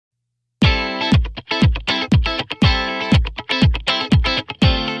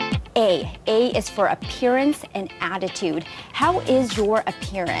A. A is for appearance and attitude. How is your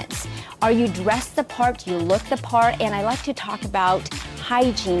appearance? Are you dressed the part? Do you look the part? And I like to talk about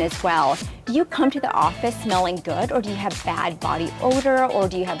hygiene as well. Do you come to the office smelling good, or do you have bad body odor, or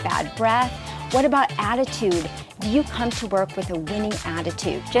do you have bad breath? What about attitude? Do you come to work with a winning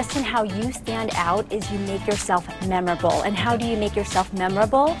attitude? Just in how you stand out is you make yourself memorable. And how do you make yourself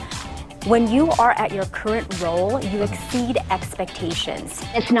memorable? When you are at your current role, you exceed expectations.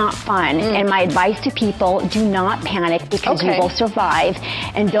 It's not fun, and my advice to people, do not panic because you will survive,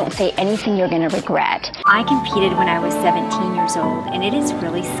 and don't say anything you're going to regret. I competed when I was 17 years old, and it is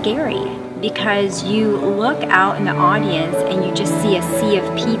really scary because you look out in the audience and you just see a sea of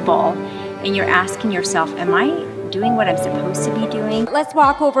people, and you're asking yourself, am I doing what I'm supposed to be doing? Let's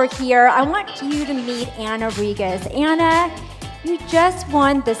walk over here. I want you to meet Anna Regas. Anna, you just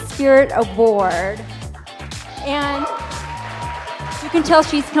won the Spirit Award, and you can tell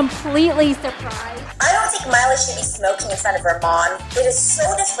she's completely surprised. I don't think Miley should be smoking in front of her mom. It is so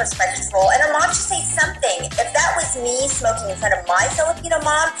disrespectful, and her mom should say something. If that was me smoking in front of my Filipino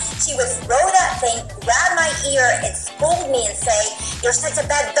mom, she would throw that thing, grab my ear, and scold me and say, "You're such a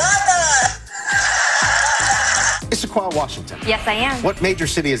bad daughter." Issaquah, Washington. Yes, I am. What major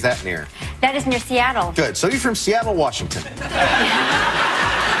city is that near? That is near Seattle. Good. So you're from Seattle, Washington.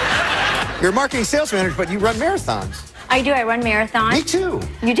 You're a marketing sales manager, but you run marathons. I do. I run marathons. Me too.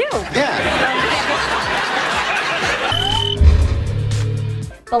 You do? Yeah.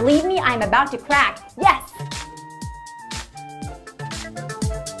 Believe me, I'm about to crack. Yes.